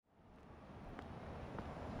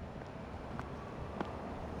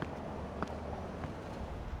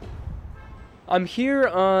I'm here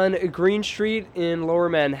on Greene Street in Lower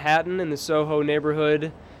Manhattan in the Soho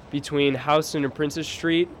neighborhood between Houston and Princess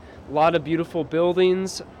Street. A lot of beautiful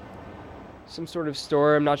buildings, some sort of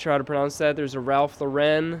store, I'm not sure how to pronounce that. There's a Ralph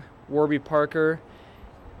Lauren, Warby Parker.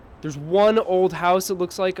 There's one old house, it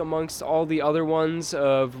looks like, amongst all the other ones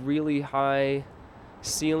of really high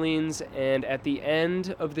ceilings, and at the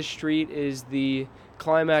end of the street is the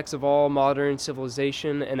climax of all modern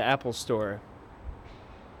civilization, an Apple store.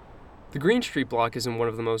 The Greene Street block is in one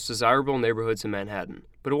of the most desirable neighborhoods in Manhattan,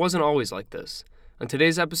 but it wasn't always like this. On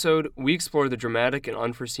today's episode, we explore the dramatic and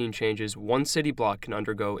unforeseen changes one city block can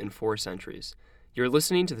undergo in 4 centuries. You're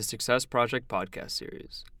listening to the Success Project podcast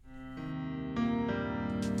series.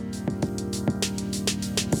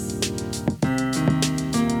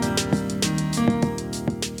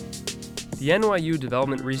 The NYU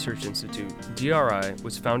Development Research Institute, DRI,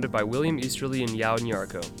 was founded by William Easterly and Yao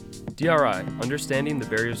Nyarko. DRI, Understanding the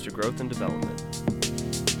Barriers to Growth and Development.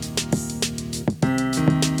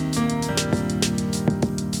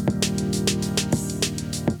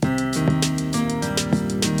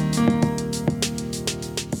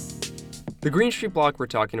 The Greene Street block we're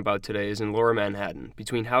talking about today is in Lower Manhattan,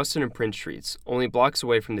 between Houston and Prince Streets, only blocks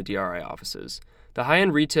away from the DRI offices. The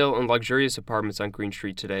high-end retail and luxurious apartments on Greene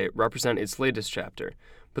Street today represent its latest chapter,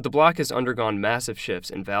 but the block has undergone massive shifts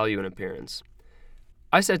in value and appearance.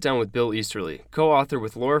 I sat down with Bill Easterly, co-author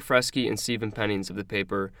with Laura Fresky and Stephen Pennings of the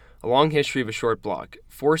paper A Long History of a Short Block,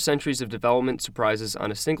 4 Centuries of Development Surprises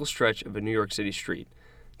on a Single Stretch of a New York City Street,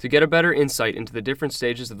 to get a better insight into the different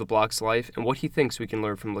stages of the block's life and what he thinks we can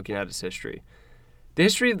learn from looking at its history. The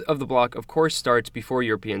history of the block, of course, starts before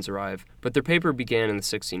Europeans arrive, but their paper began in the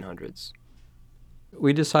 1600s.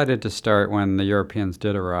 We decided to start when the Europeans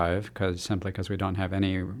did arrive, simply because we don't have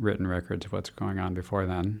any written records of what's going on before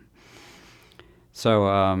then. So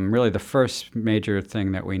really the first major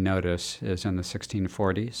thing that we notice is in the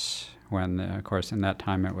 1640s, when, of course, in that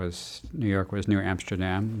time New York was New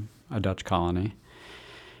Amsterdam, a Dutch colony.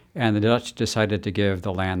 And the Dutch decided to give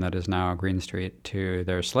the land that is now Greene Street to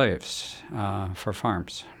their slaves for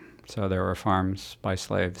farms. So there were farms by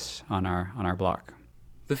slaves on our block.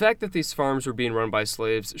 The fact that these farms were being run by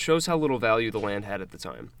slaves shows how little value the land had at the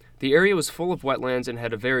time. The area was full of wetlands and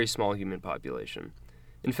had a very small human population.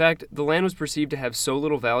 In fact, the land was perceived to have so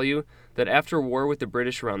little value that after a war with the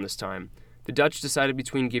British around this time, the Dutch decided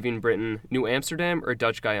between giving Britain New Amsterdam or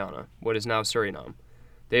Dutch Guyana, what is now Suriname.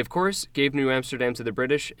 They, of course, gave New Amsterdam to the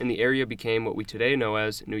British, and the area became what we today know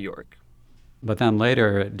as New York. But then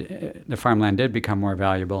later, the farmland did become more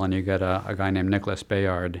valuable, and you get a guy named Nicholas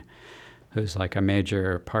Bayard, who's like a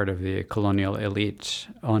major part of the colonial elite,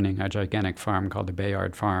 owning a gigantic farm called the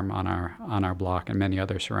Bayard Farm on our block and many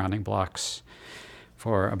other surrounding blocks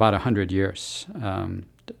for about 100 years,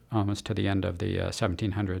 almost to the end of the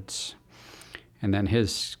 1700s. And then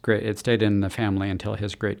it stayed in the family until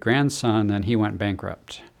his great-grandson, and he went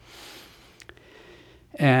bankrupt.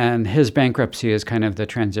 And his bankruptcy is kind of the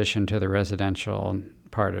transition to the residential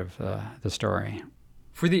part of the story.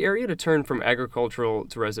 For the area to turn from agricultural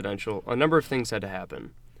to residential, a number of things had to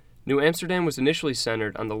happen. New Amsterdam was initially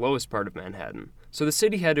centered on the lowest part of Manhattan, so the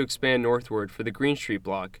city had to expand northward for the Greene Street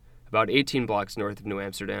block, about 18 blocks north of New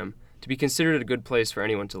Amsterdam, to be considered a good place for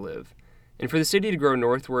anyone to live. And for the city to grow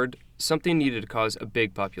northward, something needed to cause a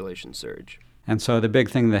big population surge. And so the big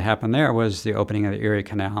thing that happened there was the opening of the Erie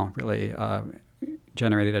Canal really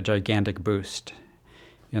generated a gigantic boost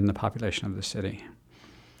in the population of the city.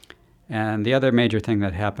 And the other major thing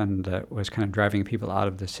that happened that was kind of driving people out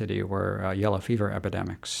of the city were yellow fever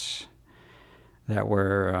epidemics that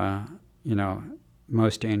were,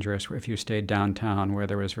 most dangerous if you stayed downtown where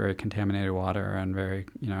there was very contaminated water and very,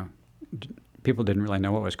 people didn't really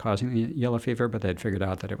know what was causing the yellow fever, but they'd figured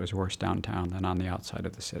out that it was worse downtown than on the outside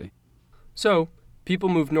of the city. So, people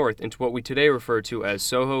moved north into what we today refer to as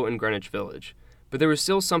Soho and Greenwich Village, but there was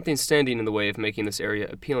still something standing in the way of making this area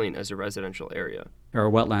appealing as a residential area. There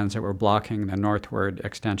were wetlands that were blocking the northward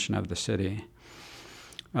extension of the city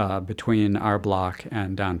between our block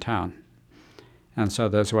and downtown. And so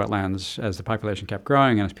those wetlands, as the population kept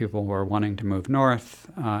growing and as people were wanting to move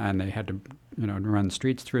north and they had to run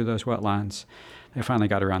streets through those wetlands, they finally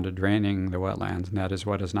got around to draining the wetlands, and that is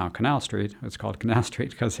what is now Canal Street. It's called Canal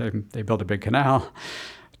Street because they built a big canal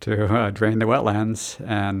to drain the wetlands,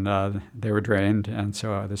 and they were drained, and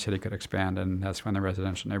so the city could expand, and that's when the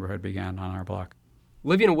residential neighborhood began on our block.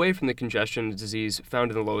 Living away from the congestion and disease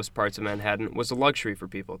found in the lowest parts of Manhattan was a luxury for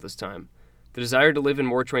people at this time. The desire to live in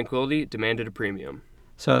more tranquility demanded a premium.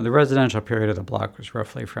 So the residential period of the block was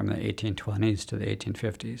roughly from the 1820s to the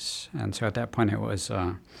 1850s. And so at that point it was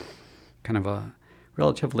kind of a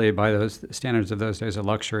relatively, by those standards of those days, a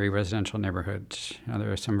luxury residential neighborhood. There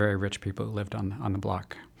were some very rich people who lived on the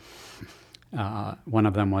block. One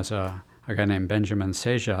of them was a guy named Benjamin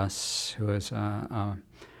Sejas, who was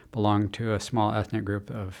belonged to a small ethnic group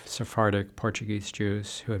of Sephardic Portuguese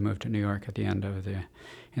Jews who had moved to New York at the end of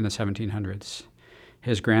in the 1700s.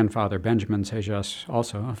 His grandfather, Benjamin Sejas,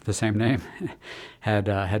 also of the same name,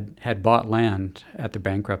 had bought land at the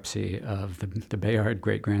bankruptcy of the Bayard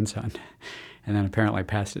great-grandson, and then apparently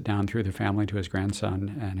passed it down through the family to his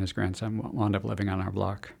grandson, and his grandson wound up living on our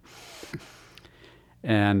block.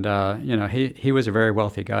 And, he was a very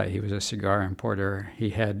wealthy guy. He was a cigar importer. He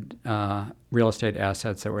had real estate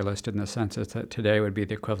assets that were listed in the census that today would be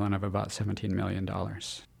the equivalent of about $17 million.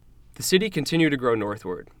 The city continued to grow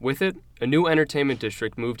northward. With it, a new entertainment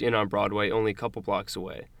district moved in on Broadway only a couple blocks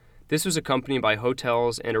away. This was accompanied by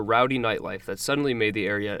hotels and a rowdy nightlife that suddenly made the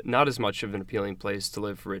area not as much of an appealing place to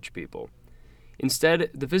live for rich people. Instead,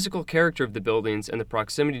 the physical character of the buildings and the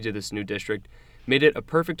proximity to this new district made it a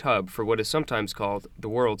perfect hub for what is sometimes called the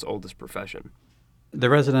world's oldest profession. The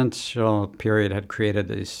residential period had created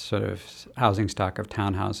these sort of housing stock of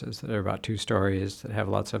townhouses that are about 2 stories, that have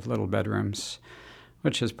lots of little bedrooms,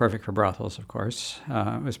 which is perfect for brothels, of course.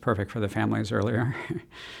 It was perfect for the families earlier.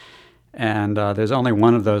 And there's only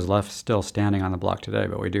one of those left still standing on the block today,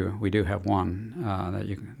 but we do have one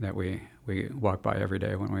that we walk by every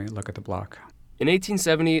day when we look at the block. In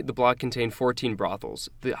 1870, the block contained 14 brothels,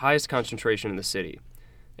 the highest concentration in the city.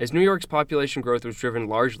 As New York's population growth was driven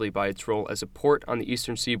largely by its role as a port on the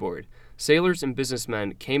eastern seaboard, sailors and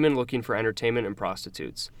businessmen came in looking for entertainment and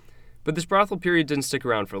prostitutes. But this brothel period didn't stick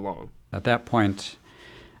around for long. At that point,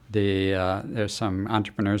 there's some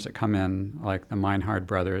entrepreneurs that come in, like the Meinhard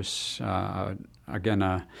brothers,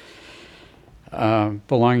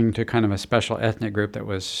 belonging to kind of a special ethnic group that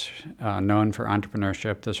was known for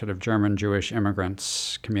entrepreneurship, the sort of German Jewish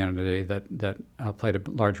immigrants community that played a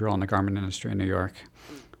large role in the garment industry in New York.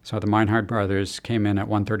 So the Meinhard brothers came in at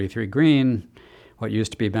 133 Greene, what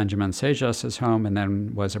used to be Benjamin Sejas' home, and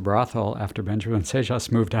then was a brothel after Benjamin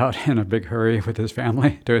Sejas moved out in a big hurry with his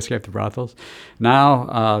family to escape the brothels.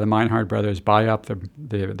 Now the Meinhard brothers buy up the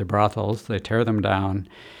brothels, they tear them down,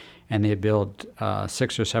 and they build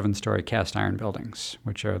 6 or 7 story cast iron buildings,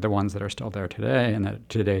 which are the ones that are still there today and that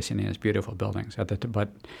today seen as beautiful buildings. But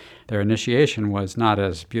their initiation was not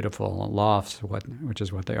as beautiful lofts, which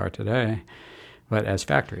is what they are today, but as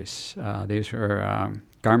factories. These were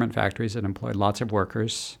garment factories that employed lots of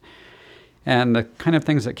workers. And the kind of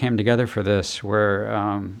things that came together for this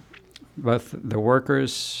were both the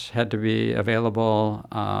workers had to be available,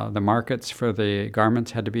 the markets for the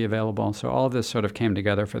garments had to be available. So all of this sort of came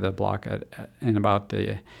together for the block in about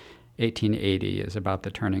the 1880 is about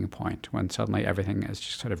the turning point when suddenly everything is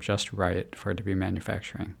sort of just right for it to be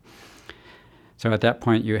manufacturing. So at that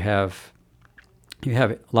point you have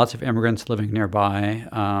lots of immigrants living nearby.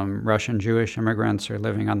 Russian Jewish immigrants are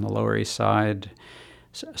living on the Lower East Side.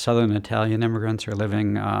 Southern Italian immigrants are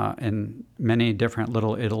living in many different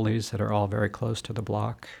little Italies that are all very close to the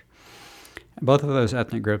block. Both of those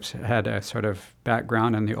ethnic groups had a sort of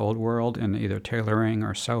background in the old world in either tailoring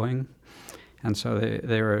or sewing, and so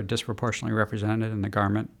they were disproportionately represented in the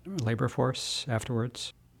garment labor force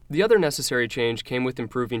afterwards. The other necessary change came with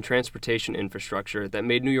improving transportation infrastructure that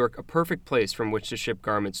made New York a perfect place from which to ship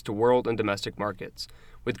garments to world and domestic markets,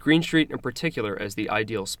 with Greene Street in particular as the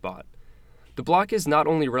ideal spot. The block is not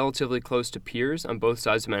only relatively close to piers on both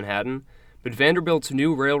sides of Manhattan, but Vanderbilt's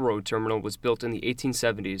new railroad terminal was built in the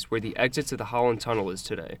 1870s where the exit to the Holland Tunnel is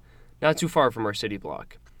today, not too far from our city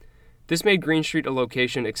block. This made Greene Street a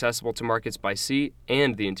location accessible to markets by sea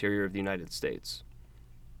and the interior of the United States.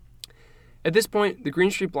 At this point, the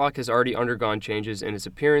Greene Street block has already undergone changes in its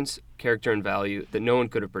appearance, character, and value that no one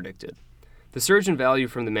could have predicted. The surge in value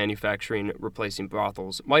from the manufacturing replacing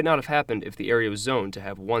brothels might not have happened if the area was zoned to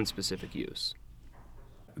have one specific use.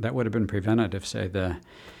 That would have been prevented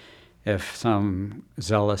if some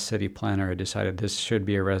zealous city planner had decided this should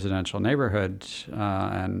be a residential neighborhood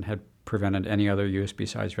and had prevented any other use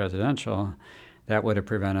besides residential. That would have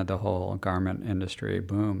prevented the whole garment industry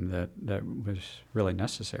boom that was really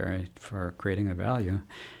necessary for creating the value.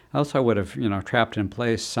 Also would have, trapped in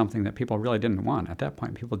place something that people really didn't want. At that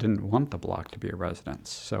point, people didn't want the block to be a residence.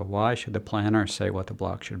 So why should the planner say what the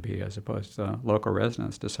block should be as opposed to local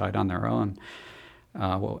residents decide on their own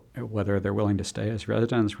whether they're willing to stay as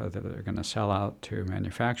residents, whether they're going to sell out to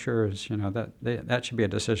manufacturers? That should be a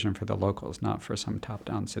decision for the locals, not for some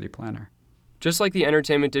top-down city planner. Just like the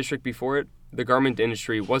entertainment district before it, the garment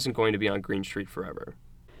industry wasn't going to be on Greene Street forever.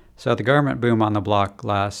 So the garment boom on the block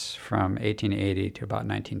lasts from 1880 to about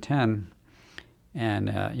 1910, And,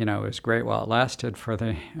 it was great while it lasted for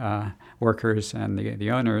the workers and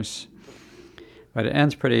the owners. But it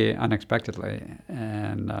ends pretty unexpectedly.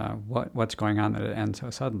 And what's going on that it ends so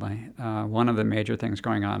suddenly? One of the major things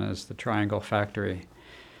going on is the Triangle Factory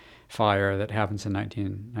fire that happens in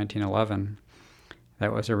 1911.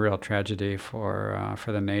 That was a real tragedy for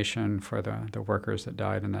the nation, for the workers that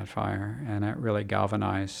died in that fire. And it really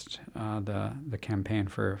galvanized the campaign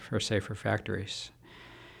for safer factories.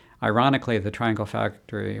 Ironically, the Triangle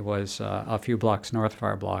Factory was a few blocks north of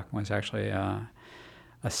our block, was actually a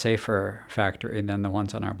safer factory than the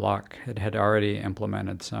ones on our block. It had already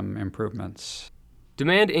implemented some improvements.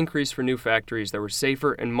 Demand increased for new factories that were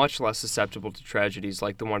safer and much less susceptible to tragedies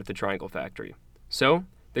like the one at the Triangle Factory. So,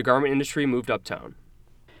 the garment industry moved uptown.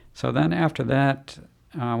 So then after that,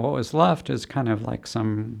 what was left is kind of like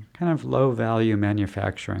some kind of low-value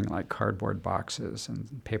manufacturing, like cardboard boxes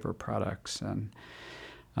and paper products. And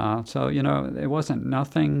so, it wasn't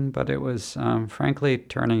nothing, but it was, frankly,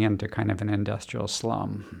 turning into kind of an industrial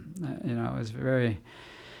slum. It was very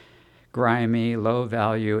grimy,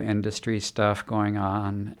 low-value industry stuff going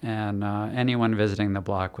on, and anyone visiting the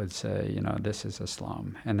block would say, this is a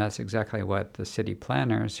slum. And that's exactly what the city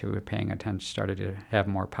planners who were paying attention started to have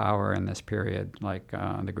more power in this period, like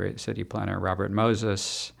the great city planner Robert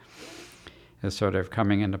Moses is sort of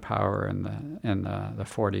coming into power in the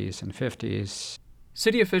 40s and 50s.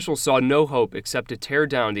 City officials saw no hope except to tear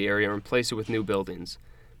down the area and replace it with new buildings.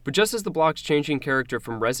 But just as the block's changing character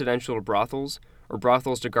from residential to brothels, or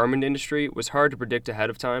brothels to garment industry, was hard to predict ahead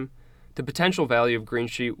of time, the potential value of Greene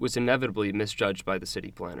Street was inevitably misjudged by the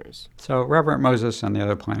city planners. So Robert Moses and the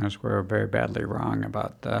other planners were very badly wrong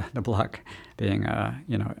about the block being,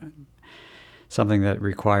 something that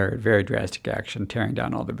required very drastic action, tearing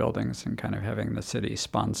down all the buildings and kind of having the city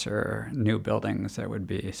sponsor new buildings that would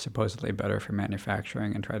be supposedly better for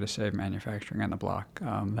manufacturing and try to save manufacturing on the block.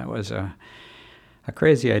 That was a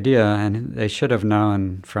crazy idea, and they should have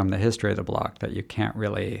known from the history of the block that you can't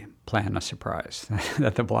really plan a surprise,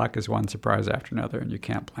 that the block is one surprise after another, and you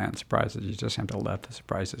can't plan surprises. You just have to let the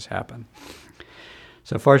surprises happen.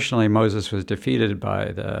 So fortunately, Moses was defeated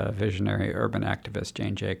by the visionary urban activist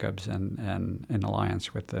Jane Jacobs and in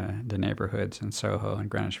alliance with the neighborhoods in Soho and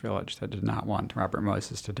Greenwich Village that did not want Robert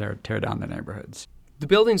Moses to tear down the neighborhoods. The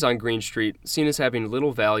buildings on Greene Street, seen as having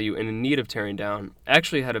little value and in need of tearing down,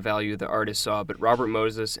 actually had a value the artists saw, but Robert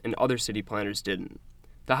Moses and other city planners didn't.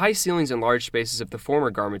 The high ceilings and large spaces of the former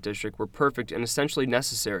garment district were perfect and essentially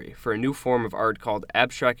necessary for a new form of art called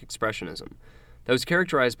abstract expressionism that was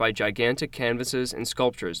characterized by gigantic canvases and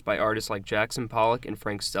sculptures by artists like Jackson Pollock and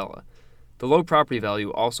Frank Stella. The low property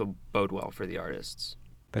value also bode well for the artists.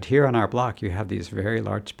 But here on our block, you have these very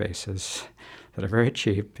large spaces that are very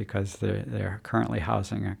cheap because they're currently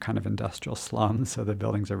housing a kind of industrial slum, so the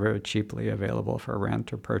buildings are very cheaply available for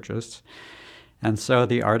rent or purchase. And so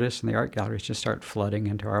the artists and the art galleries just start flooding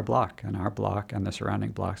into our block and the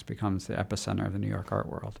surrounding blocks becomes the epicenter of the New York art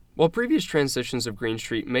world. While previous transitions of Greene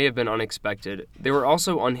Street may have been unexpected, they were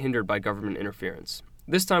also unhindered by government interference.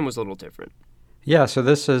 This time was a little different. Yeah, so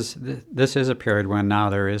this is a period when now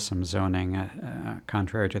there is some zoning,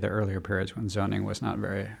 contrary to the earlier periods when zoning was not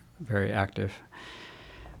very, very active.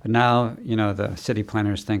 But now, the city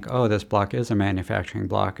planners think, oh, this block is a manufacturing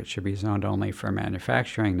block. It should be zoned only for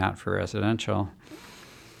manufacturing, not for residential.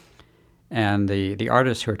 And the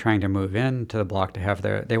artists who are trying to move into the block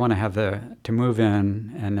they want to move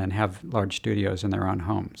in and then have large studios in their own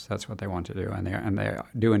homes. That's what they want to do, and they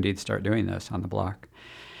do indeed start doing this on the block.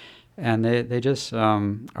 And they just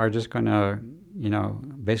are just going to,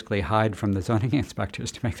 basically hide from the zoning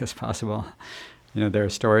inspectors to make this possible. There are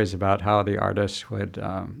stories about how the artists would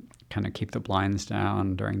kind of keep the blinds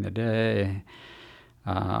down during the day,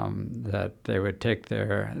 that they would take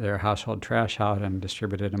their household trash out and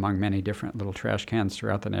distribute it among many different little trash cans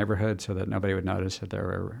throughout the neighborhood so that nobody would notice that there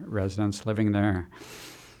were residents living there.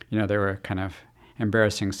 There were kind of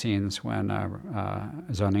embarrassing scenes when a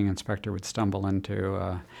zoning inspector would stumble into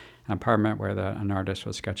an apartment where an artist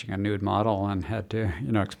was sketching a nude model and had to,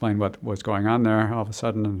 explain what was going on there all of a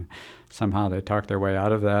sudden, and somehow they talked their way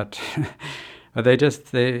out of that. But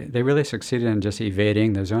they really succeeded in just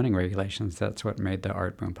evading the zoning regulations. That's what made the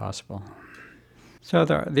art boom possible. So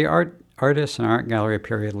the artists and art gallery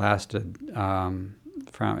period lasted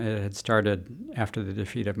it had started after the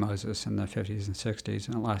defeat of Moses in the 50s and 60s,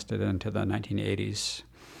 and it lasted into the 1980s.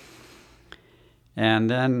 And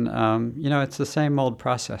then, it's the same old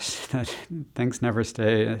process that things never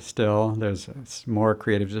stay still. There's more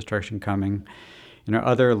creative destruction coming.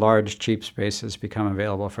 Other large, cheap spaces become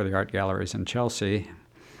available for the art galleries in Chelsea.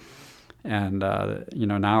 And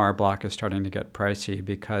now our block is starting to get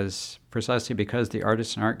pricey precisely because the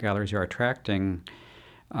artists and art galleries are attracting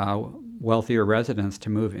wealthier residents to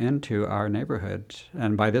move into our neighborhood.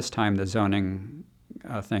 And by this time, the zoning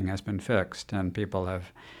thing has been fixed, and people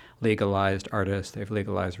have legalized artists, they've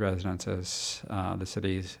legalized residences. The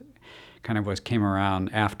cities kind of came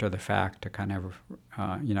around after the fact to kind of,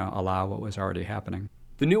 allow what was already happening.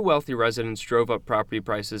 The new wealthy residents drove up property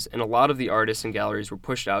prices, and a lot of the artists and galleries were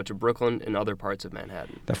pushed out to Brooklyn and other parts of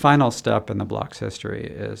Manhattan. The final step in the block's history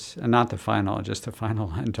is, and not the final, just the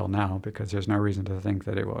final until now, because there's no reason to think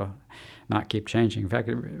that it will not keep changing. In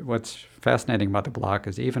fact, what's fascinating about the block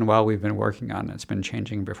is even while we've been working on it, it's been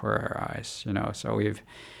changing before our eyes. So we've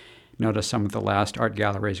noticed some of the last art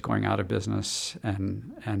galleries going out of business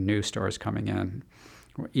and new stores coming in,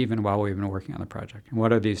 even while we've been working on the project. And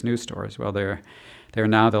what are these new stores? Well, they're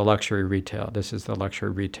now the luxury retail. This is the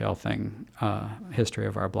luxury retail history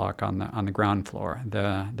of our block on the ground floor.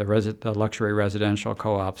 The luxury residential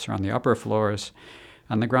co-ops are on the upper floors.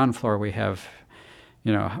 On the ground floor, we have,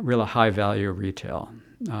 real high value retail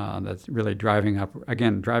that's really driving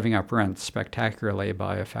up rents spectacularly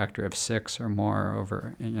by a factor of 6 or more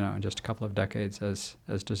over, just a couple of decades as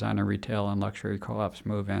designer retail and luxury co-ops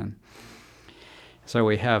move in. So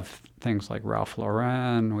we have things like Ralph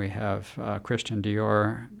Lauren, we have Christian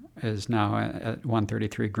Dior is now at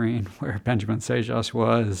 133 Greene, where Benjamin Sejas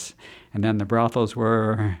was, and then the brothels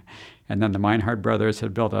were, and then the Meinhardt brothers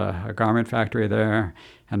had built a garment factory there,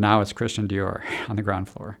 and now it's Christian Dior on the ground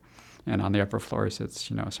floor. And on the upper floors, it's,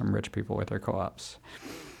 some rich people with their co-ops.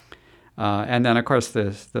 And then, of course,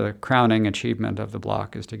 the crowning achievement of the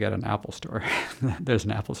block is to get an Apple store. There's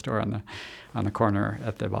an Apple store on the corner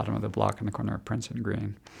at the bottom of the block on the corner of Prince and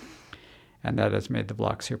Greene. And that has made the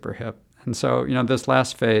block super hip. And so, this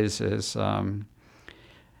last phase is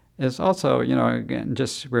also, again,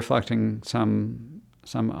 just reflecting some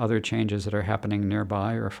other changes that are happening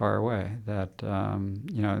nearby or far away. That,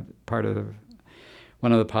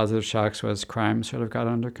 one of the positive shocks was crime sort of got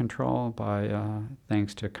under control by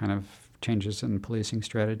thanks to kind of changes in policing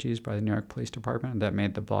strategies by the New York Police Department that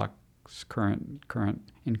made the block's current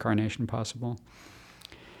incarnation possible.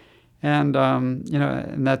 And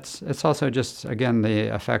and it's also just, again, the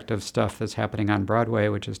effect of stuff that's happening on Broadway,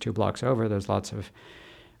 which is 2 blocks over. There's lots of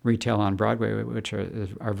retail on Broadway, which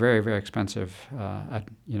are very, very expensive,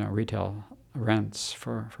 retail rents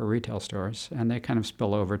for retail stores, and they kind of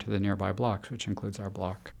spill over to the nearby blocks, which includes our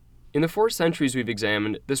block. In the 4 centuries we've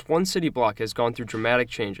examined, this one city block has gone through dramatic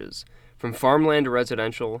changes, from farmland to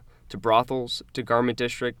residential, to brothels, to garment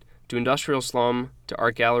district, to industrial slum, to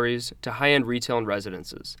art galleries, to high-end retail and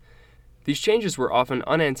residences. These changes were often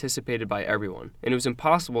unanticipated by everyone, and it was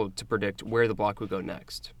impossible to predict where the block would go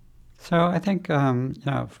next. So I think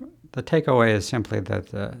the takeaway is simply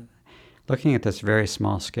that looking at this very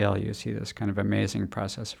small scale, you see this kind of amazing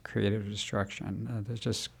process of creative destruction.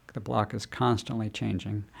 The block is constantly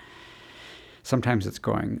changing. Sometimes it's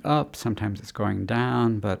going up, sometimes it's going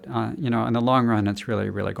down, but in the long run, it's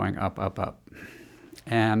really, really going up, up, up.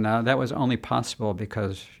 And that was only possible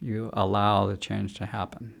because you allow the change to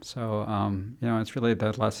happen. So, it's really,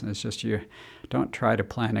 the lesson is just you don't try to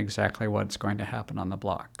plan exactly what's going to happen on the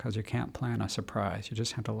block, because you can't plan a surprise. You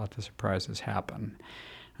just have to let the surprises happen.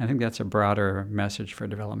 I think that's a broader message for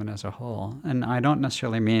development as a whole. And I don't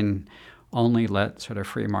necessarily mean only let sort of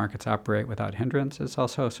free markets operate without hindrance. It's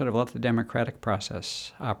also sort of let the democratic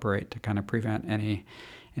process operate to kind of prevent any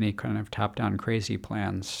kind of top-down crazy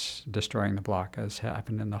plans destroying the block, as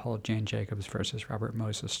happened in the whole Jane Jacobs versus Robert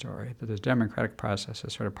Moses story. That the democratic process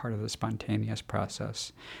is sort of part of the spontaneous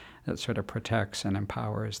process that sort of protects and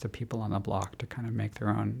empowers the people on the block to kind of make their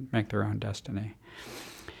own destiny.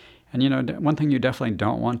 And one thing you definitely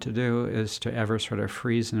don't want to do is to ever sort of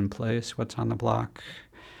freeze in place what's on the block,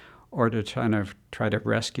 or to try to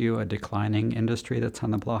rescue a declining industry that's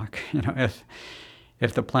on the block.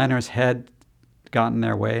 If the planners had gotten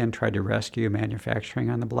their way and tried to rescue manufacturing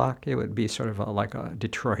on the block, it would be sort of like a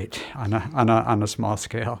Detroit on a small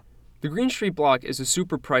scale. The Greene Street block is a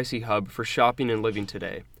super pricey hub for shopping and living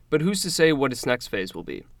today, but who's to say what its next phase will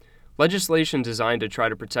be? Legislation designed to try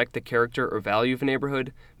to protect the character or value of a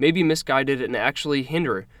neighborhood may be misguided and actually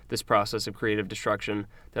hinder this process of creative destruction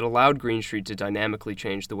that allowed Greene Street to dynamically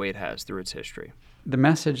change the way it has through its history. The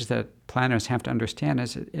message that planners have to understand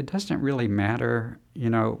is it doesn't really matter,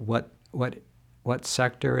 what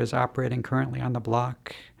sector is operating currently on the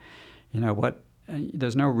block.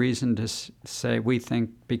 There's no reason to say we think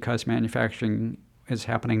because manufacturing is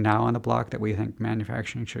happening now on the block that we think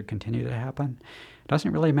manufacturing should continue to happen. It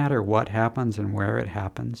doesn't really matter what happens and where it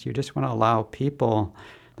happens. You just want to allow people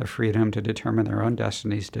the freedom to determine their own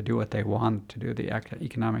destinies, to do what they want, to do the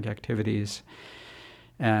economic activities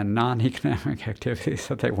and non-economic activities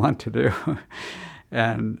that they want to do.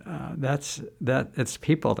 And it's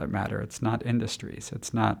people that matter. It's not industries.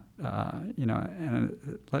 It's not,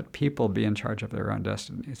 and let people be in charge of their own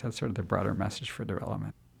destinies. That's sort of the broader message for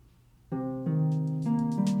development.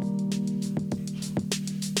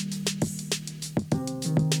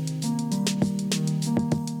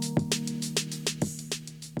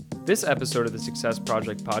 This episode of the Success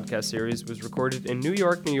Project podcast series was recorded in New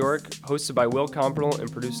York, New York, hosted by Will Comperl and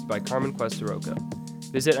produced by Carmen Cuesta-Roca.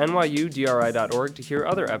 Visit nyudri.org to hear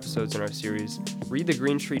other episodes in our series, read the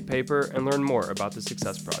Greene Street paper, and learn more about the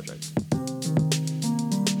Success Project.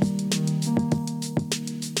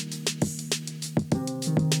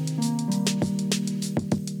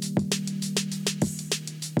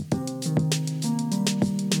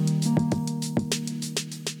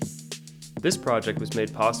 This project was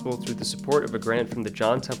made possible through the support of a grant from the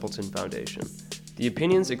John Templeton Foundation. The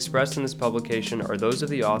opinions expressed in this publication are those of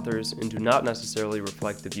the authors and do not necessarily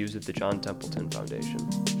reflect the views of the John Templeton Foundation.